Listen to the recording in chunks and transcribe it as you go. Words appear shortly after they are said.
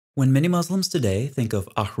When many Muslims today think of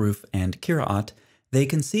ahruf and qira'at, they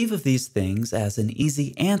conceive of these things as an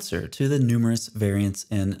easy answer to the numerous variants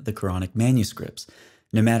in the Quranic manuscripts.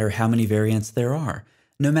 No matter how many variants there are,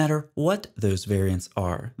 no matter what those variants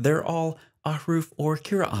are, they're all ahruf or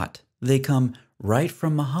qira'at. They come right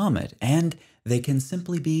from Muhammad, and they can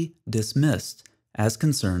simply be dismissed as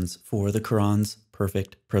concerns for the Quran's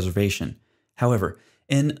perfect preservation. However,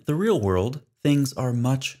 in the real world, things are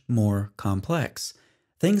much more complex.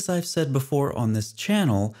 Things I've said before on this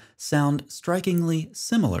channel sound strikingly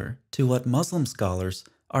similar to what Muslim scholars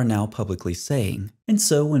are now publicly saying. And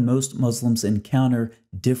so when most Muslims encounter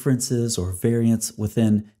differences or variants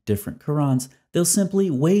within different Qurans, they'll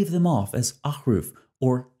simply wave them off as ahruf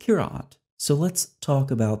or qira'at. So let's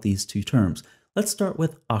talk about these two terms. Let's start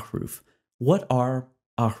with ahruf. What are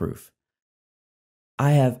ahruf?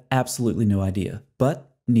 I have absolutely no idea, but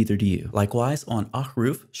neither do you. Likewise, on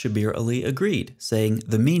ahruf, Shabir Ali agreed, saying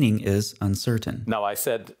the meaning is uncertain. Now, I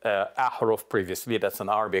said ahruf previously, that's an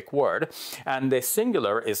Arabic word, and the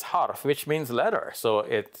singular is harf, which means letter. So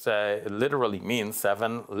it literally means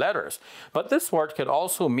 7 letters. But this word could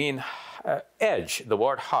also mean edge. The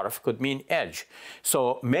word harf could mean edge.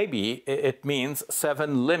 So maybe it means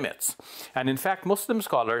 7 limits. And in fact, Muslim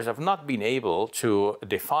scholars have not been able to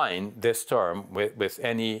define this term with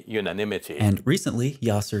any unanimity. And recently,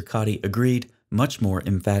 Yasser Qadhi agreed much more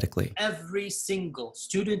emphatically. Every single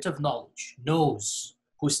student of knowledge knows,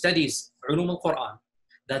 who studies Ulum al-Quran,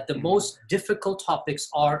 that the most difficult topics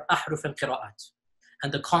are ahruf and qira'at.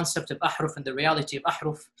 And the concept of ahruf and the reality of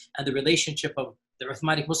ahruf and the relationship of the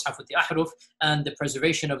Uthmanic Mus'haf with the ahruf and the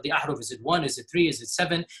preservation of the ahruf. Is it 1? Is it 3? Is it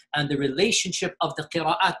 7? And the relationship of the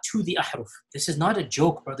qira'at to the ahruf. This is not a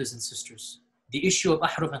joke, brothers and sisters. The issue of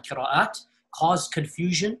ahruf and qira'at caused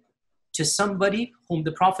confusion to somebody whom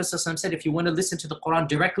the Prophet ﷺ said, if you want to listen to the Quran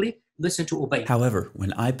directly, listen to Ubay. However,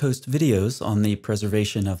 when I post videos on the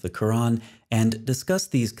preservation of the Quran and discuss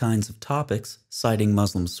these kinds of topics, citing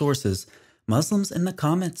Muslim sources, Muslims in the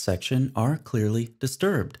comments section are clearly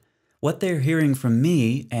disturbed. What they're hearing from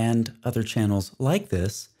me and other channels like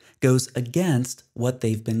this goes against what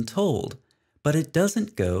they've been told, but it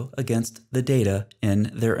doesn't go against the data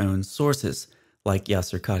in their own sources, like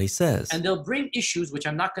Yasser Qadhi says. And they'll bring issues, which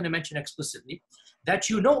I'm not going to mention explicitly, that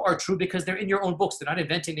you know are true because they're in your own books. They're not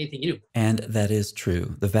inventing anything new. And that is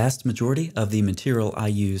true. The vast majority of the material I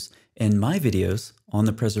use in my videos on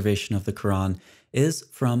the preservation of the Quran is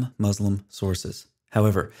from Muslim sources.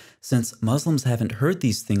 However, since Muslims haven't heard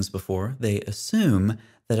these things before, they assume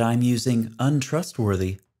that I'm using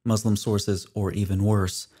untrustworthy Muslim sources or even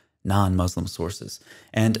worse, non-Muslim sources.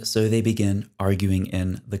 And so they begin arguing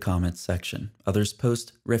in the comments section. Others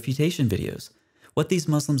post refutation videos. What these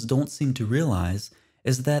Muslims don't seem to realize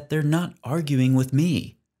is that they're not arguing with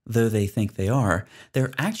me, though they think they are.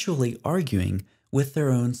 They're actually arguing with their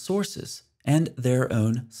own sources and their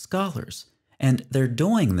own scholars. And they're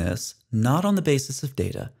doing this not on the basis of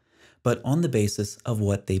data, but on the basis of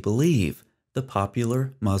what they believe, the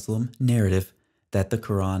popular Muslim narrative that the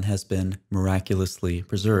Quran has been miraculously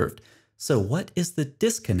preserved. So what is the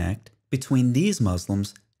disconnect between these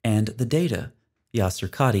Muslims and the data? Yasser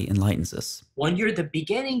Qadhi enlightens us. When you're the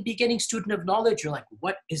beginning student of knowledge, you're like,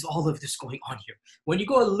 what is all of this going on here? When you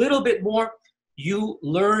go a little bit more, you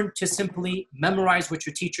learn to simply memorize what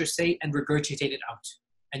your teachers say and regurgitate it out.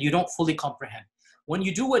 And you don't fully comprehend. When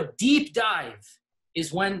you do a deep dive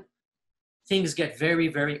is when things get very,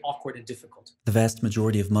 very awkward and difficult. The vast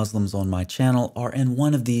majority of Muslims on my channel are in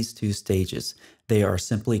one of these two stages. They are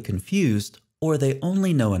simply confused, or they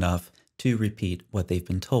only know enough to repeat what they've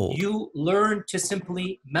been told. You learn to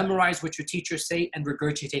simply memorize what your teachers say and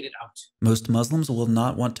regurgitate it out. Most Muslims will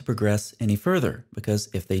not want to progress any further, because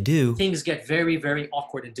if they do, things get very, very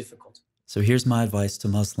awkward and difficult. So here's my advice to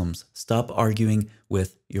Muslims. Stop arguing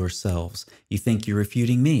with yourselves. You think you're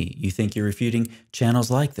refuting me. You think you're refuting channels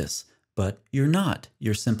like this. But you're not.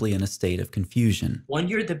 You're simply in a state of confusion. When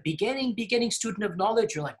you're the beginning student of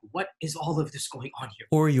knowledge, you're like, what is all of this going on here?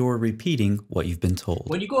 Or you're repeating what you've been told.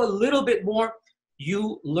 When you go a little bit more,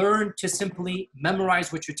 you learn to simply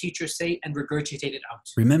memorize what your teachers say and regurgitate it out.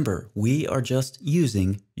 Remember, we are just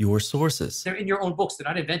using your sources. They're in your own books. They're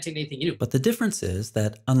not inventing anything new. But the difference is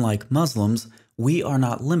that, unlike Muslims, we are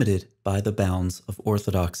not limited by the bounds of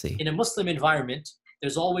orthodoxy. In a Muslim environment,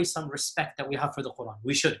 there's always some respect that we have for the Quran.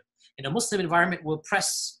 We should. In a Muslim environment, we'll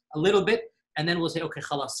press a little bit and then we'll say, okay,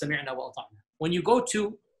 khalas, sami'na wa ata'na. When you go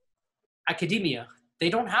to academia, they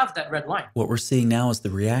don't have that red line. What we're seeing now is the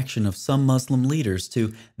reaction of some Muslim leaders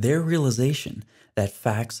to their realization that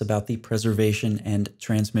facts about the preservation and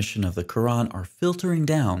transmission of the Quran are filtering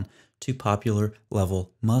down to popular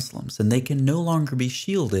level Muslims, and they can no longer be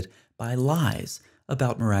shielded by lies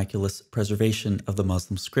about miraculous preservation of the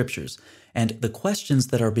Muslim scriptures. And the questions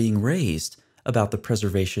that are being raised about the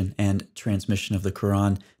preservation and transmission of the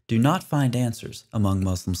Quran do not find answers among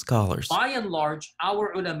Muslim scholars. By and large,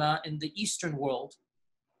 our ulama in the Eastern world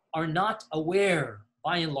are not aware,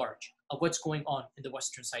 by and large, of what's going on in the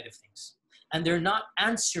Western side of things. And they're not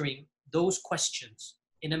answering those questions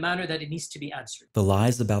in a manner that it needs to be answered. The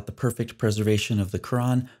lies about the perfect preservation of the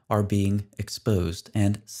Quran are being exposed,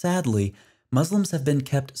 and sadly, Muslims have been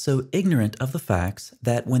kept so ignorant of the facts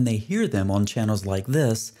that when they hear them on channels like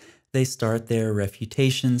this, they start their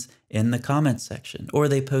refutations in the comments section, or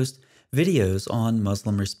they post videos on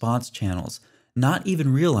Muslim response channels, not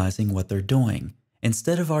even realizing what they're doing.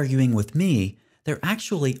 Instead of arguing with me, they're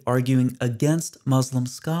actually arguing against Muslim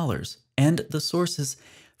scholars and the sources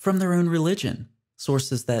from their own religion,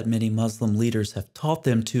 sources that many Muslim leaders have taught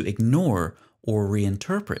them to ignore or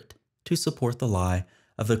reinterpret to support the lie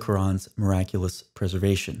of the Quran's miraculous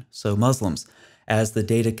preservation. So Muslims, as the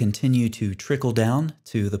data continue to trickle down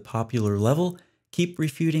to the popular level, keep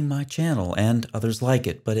refuting my channel and others like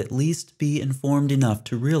it, but at least be informed enough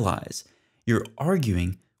to realize you're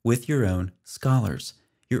arguing with your own scholars.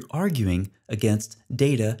 You're arguing against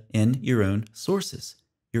data in your own sources.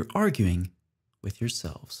 You're arguing with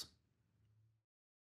yourselves.